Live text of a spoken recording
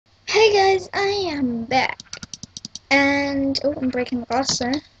Hey guys, I am back, and oh, I'm breaking the glass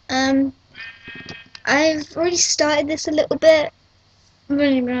there. I've already started this a little bit. I've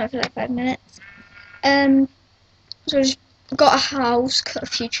only been on it for like 5 minutes. So I just got a house, cut a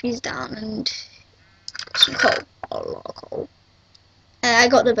few trees down, and some coal, a lot of coal. I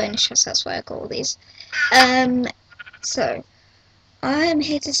got the bonus chest, that's why I got all these. So I am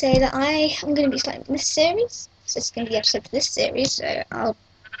here to say that I am going to be starting this series. So this is going to be the episode for this series. So I'll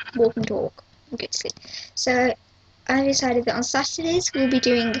walk and talk and go to sleep. So I decided that on Saturdays we'll be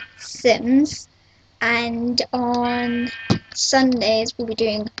doing Sims, and on Sundays we'll be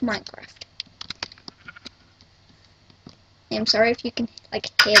doing Minecraft. I'm sorry if you can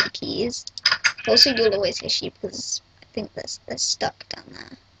hear the keys. Also, you'll always hear sheep because I think they're stuck down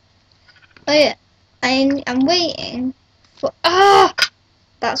there. Oh yeah, I'm waiting for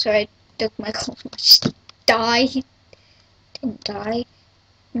that's where I dug my coal. I just died. Didn't die.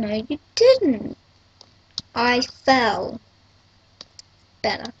 No, you didn't. I fell.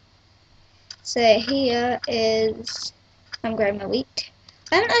 Better. So here is, I'm growing my wheat.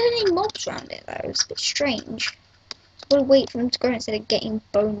 I haven't had any mobs around it though, it's a bit strange. So I've got to wait for them to grow instead of getting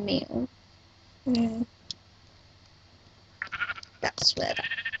bone meal. That's where that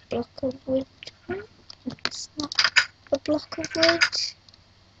block of wood went. It's not a block of wood.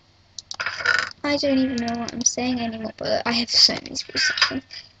 I don't even know what I'm saying anymore, but I have so many spruce sections.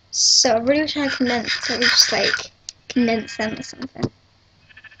 So I really wish I had condensed, so I would just condense them or something.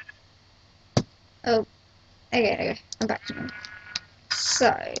 Oh, okay, I'm back to normal.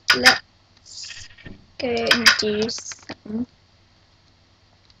 So, let's go and do some,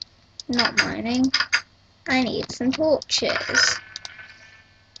 not mining. I need some torches.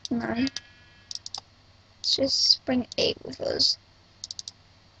 No. Let's just bring 8 with us.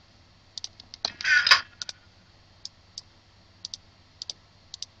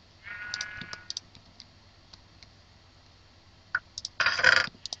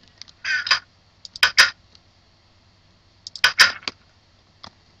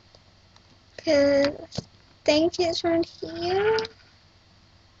 Cause I think it's around here.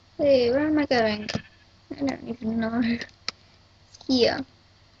 Wait, where am I going? I don't even know. Here.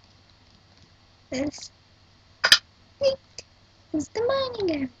 This. Is the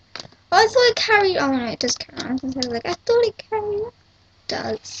mining area. Oh, I thought it carried. Oh no, it does carry on. I thought it carried on. It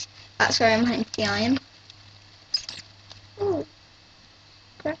does. That's where I'm mining the iron. Ooh.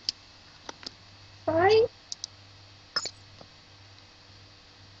 Graphite.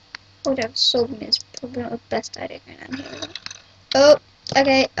 Whatever, solving is probably not the best idea going on here. Oh,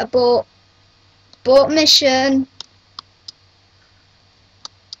 okay, abort mission.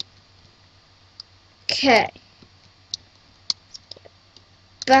 Okay.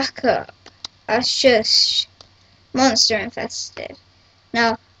 Back up. That's just monster infested.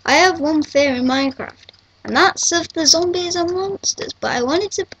 Now, I have one fear in Minecraft, and that's of the zombies and monsters, but I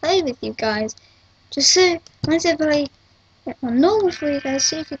wanted to play with you guys. Just so, I wanted to play on normal for you guys,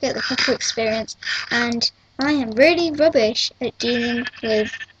 so you could get the proper experience, and I am really rubbish at dealing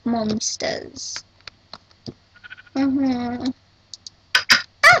with monsters. Ah!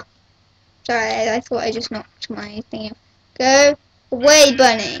 Sorry, I thought I just knocked my thing. Go away,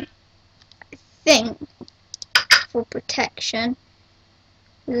 bunny. I think, for protection,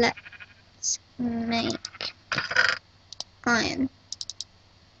 let's make iron.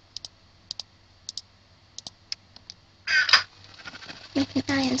 Make an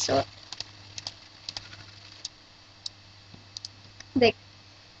iron sword. Big.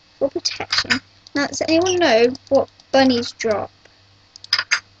 For protection. Now, does anyone know what bunnies drop?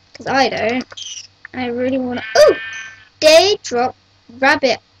 Because I don't. I really want to. Oh! They drop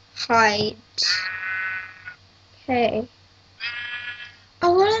rabbit hide. Okay. I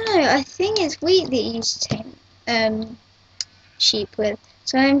want to know. I think it's wheat that you used to tame sheep with.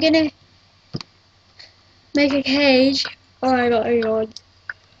 So I'm gonna make a cage. Oh my god, oh god.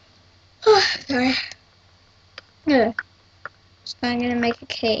 Oh, sorry. Yeah. So I'm gonna make a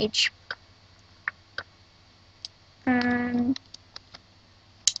cage. Okay.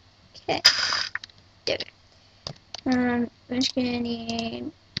 Did it. I'm just gonna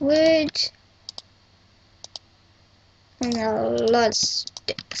need wood and a lot of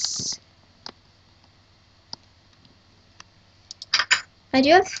sticks. I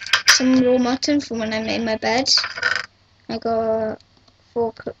do have some raw mutton from when I made my bed. I got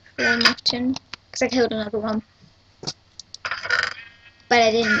 4 cooked raw mutton because I killed another one, but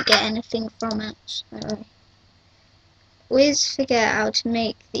I didn't get anything from it. So I always forget how to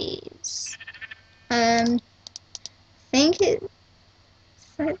make these. I think it's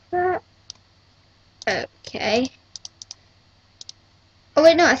like that. Okay. Oh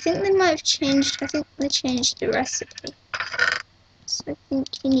wait, no, I think they might have changed. I think they changed the recipe. So I think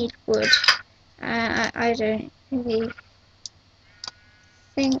you need wood. I don't really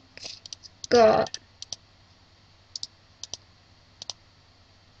think it's got.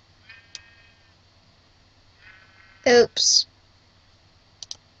 Oops.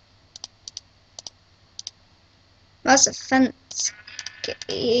 That's a fence.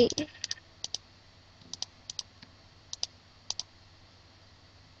 Okay.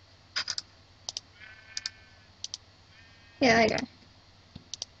 Yeah, there you go.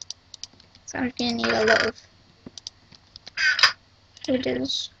 So I'm gonna need a lot of wood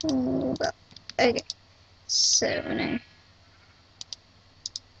as well. Okay. So no.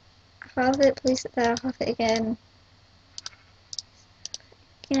 Half it, place it there, half it again.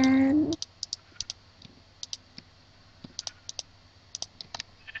 Again.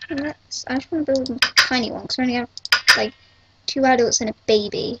 I just want to build a tiny one because I only have like 2 adults and a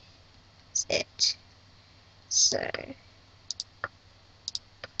baby. That's it. So.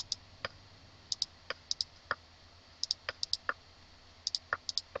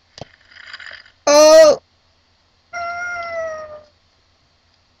 Oh!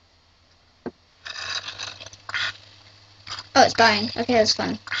 Oh, it's dying. Okay, that's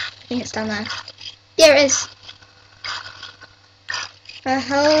fun. I think it's down there. Yeah, it is. The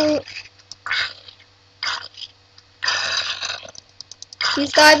hell?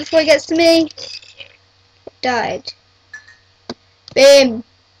 Please die before it gets to me. It died. Bim!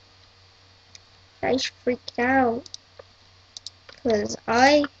 I just freaked out. Because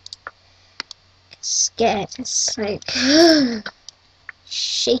I get scared. It's like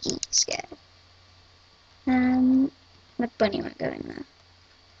shaky scared. My bunny won't go in there.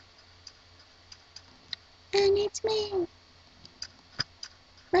 And it's me.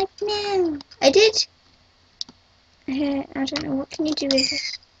 Like now. I did. I don't know. What can you do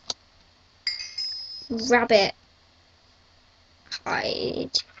with rabbit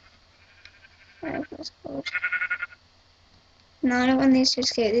hide? Whatever it's called. No, I don't want these to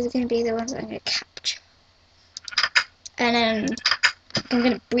escape. These are going to be the ones that I'm going to capture. And then I'm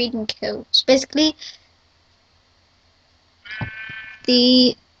going to breed and kill. So basically,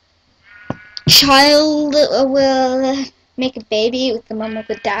 the child will make a baby with the mum or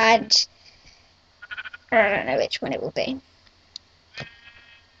the dad. I don't know which one it will be.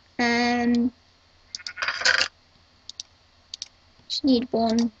 Just need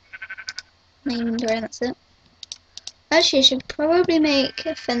one main door and that's it. Actually, I should probably make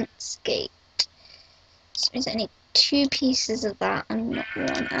a fence gate. So means I need 2 pieces of that and not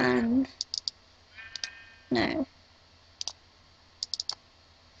 1 and... No.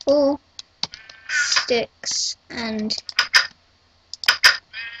 4 sticks and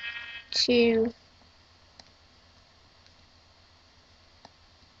 2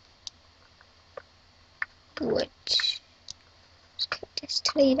 wood. Just cut this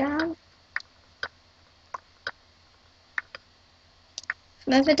tree down. If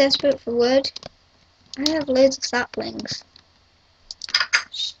I'm ever desperate for wood, I have loads of saplings.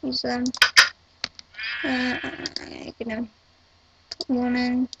 Just use them. I'm gonna put 1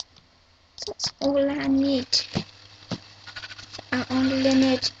 in. That's all I need. I only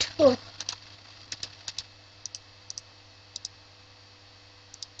need 2.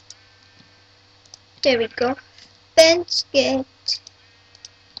 There we go. Fence gate.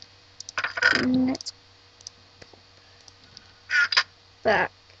 And let's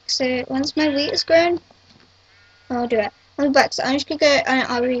back. So once my wheat is grown, I'll do it. I'll be back. So I'm just gonna go and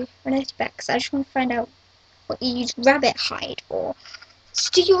I'll be right back. Because I just want to find out what you use rabbit hide for.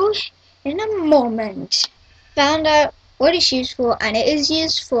 See you in a moment. Found out what it's used for, and it is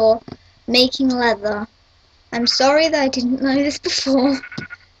used for making leather. I'm sorry that I didn't know this before,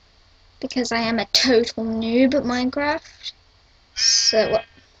 because I am a total noob at Minecraft. So,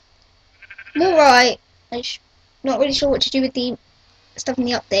 I'm alright. I'm not really sure what to do with the stuff in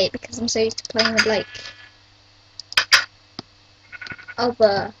the update, because I'm so used to playing with, like,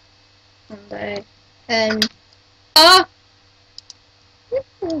 other... Ah!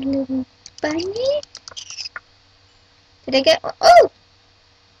 Little bunny. Did I get... Oh!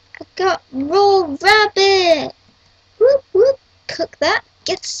 I got raw rabbit! Whoop whoop! Cook that.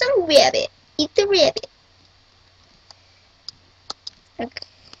 Get some rabbit. Eat the rabbit. Okay.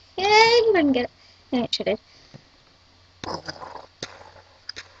 You didn't get it. No, it should have.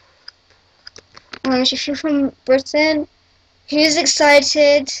 Oh, if you're from Britain, who's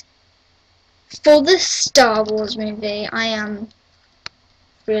excited for the Star Wars movie? I am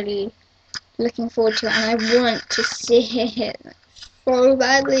really looking forward to it, and I want to see it so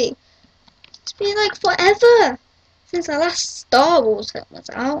badly. It's been like forever since the last Star Wars film was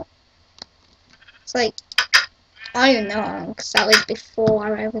out. It's like, I don't know, because that was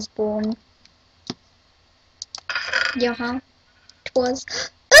before I was born. Yeah, it was.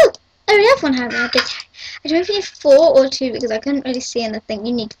 Oh! I already have one hammer. I don't know if you need 4 or 2 because I couldn't really see anything.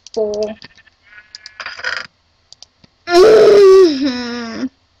 You need 4. Mm-hmm.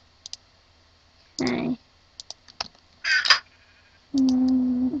 Okay.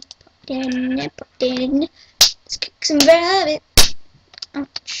 Put in. Let's cook some rabbit.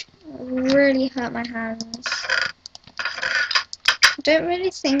 Ouch. Really hurt my hands. I don't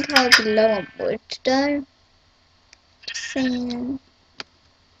really think I'll be low on wood though. Just saying.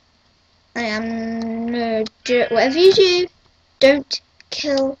 I am no. Whatever you do, don't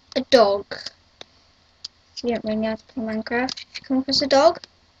kill a dog. You don't really know how to play Minecraft. If you come across a dog,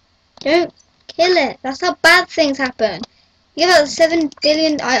 don't kill it. That's how bad things happen. You have about 7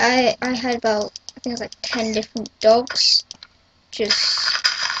 billion. I had about, I think it was like 10 different dogs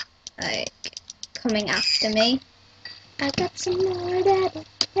just like coming after me. I got some more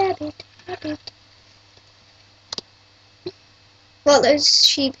rabbit. Well, those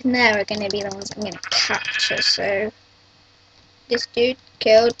sheep in there are going to be the ones I'm going to capture. So this dude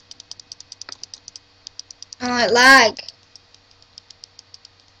killed. Oh, lag.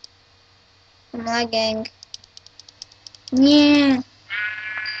 I'm lagging. Yeah.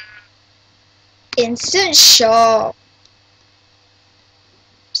 Instant shot.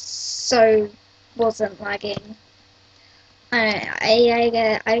 So wasn't lagging. I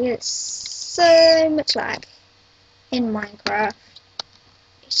get so much lag in Minecraft.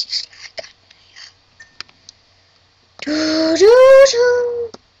 It's just lag.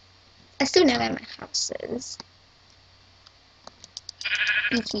 I still know where my house is.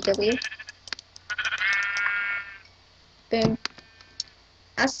 BTW. Boom.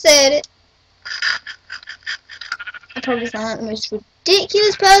 I said it. I probably sound like the most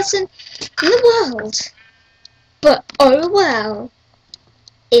ridiculous person in the world. But oh well.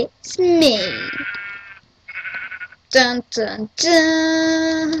 It's me. Dun dun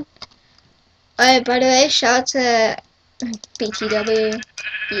dun. Oh, by the way, shout out to BTW.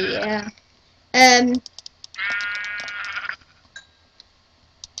 Yeah.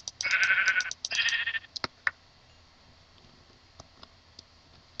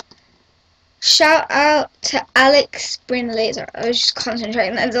 Shout out to Alex Brindley. Sorry, I was just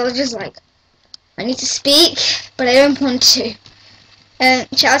concentrating and I was just like, I need to speak, but I don't want to.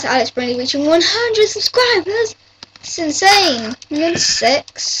 Shout out to Alex Brindley reaching 100 subscribers. It's insane. I'm on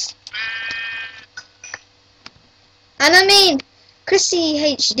 6. And I mean, Chrissy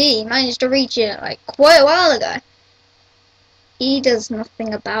HD managed to reach it like quite a while ago. He does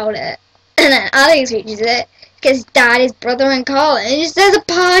nothing about it. And then Alex reaches it, gets dad, his brother and Carl, and he just says a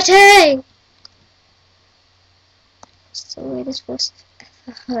party! It's the weirdest voice I've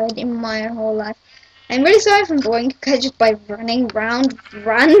ever heard in my whole life. I'm really sorry if I'm boring you guys just by running around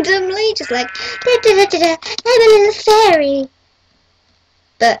randomly, just like, da da da da da, I'm a little fairy.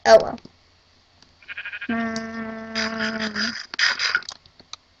 But, oh well.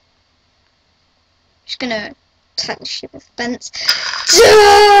 Just gonna attack the ship with the fence.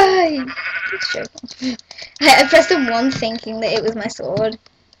 Die! Just joking. I pressed the 1 thinking that it was my sword.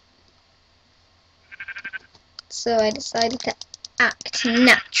 So I decided to act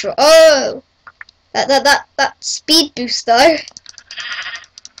natural. Oh! That speed boost though.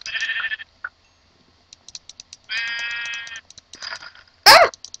 Ah!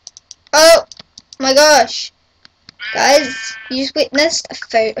 Oh my gosh. Guys, you just witnessed a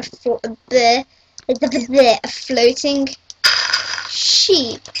floating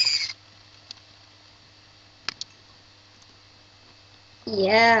sheep.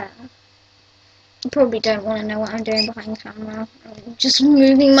 Yeah. You probably don't want to know what I'm doing behind camera. I'm just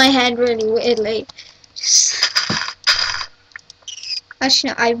moving my head really weirdly.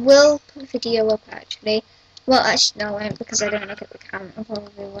 Actually, no, I will put a video up actually. Well, actually, no, I won't because I don't look at the camera. I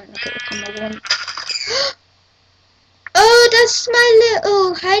probably won't look at the camera once. Oh, that's my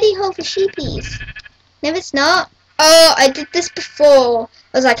little hidey hole for sheepies. No, it's not. Oh, I did this before.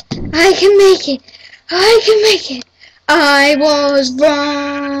 I was like, I can make it. I can make it. I was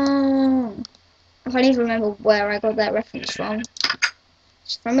wrong. I can't even remember where I got that reference from.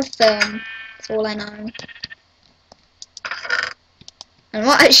 It's from a film. That's all I know. I'm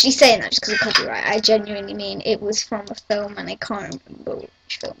not actually saying that just because of copyright. I genuinely mean it was from a film and I can't remember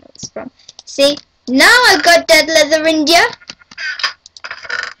which film it was from. See? Now I got dead leather in ya.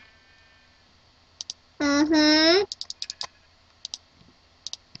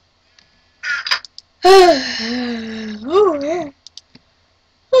 Oh yeah.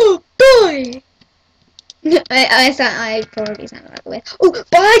 Oh boy. I probably sounded like a weird. Oh,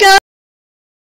 bye guys!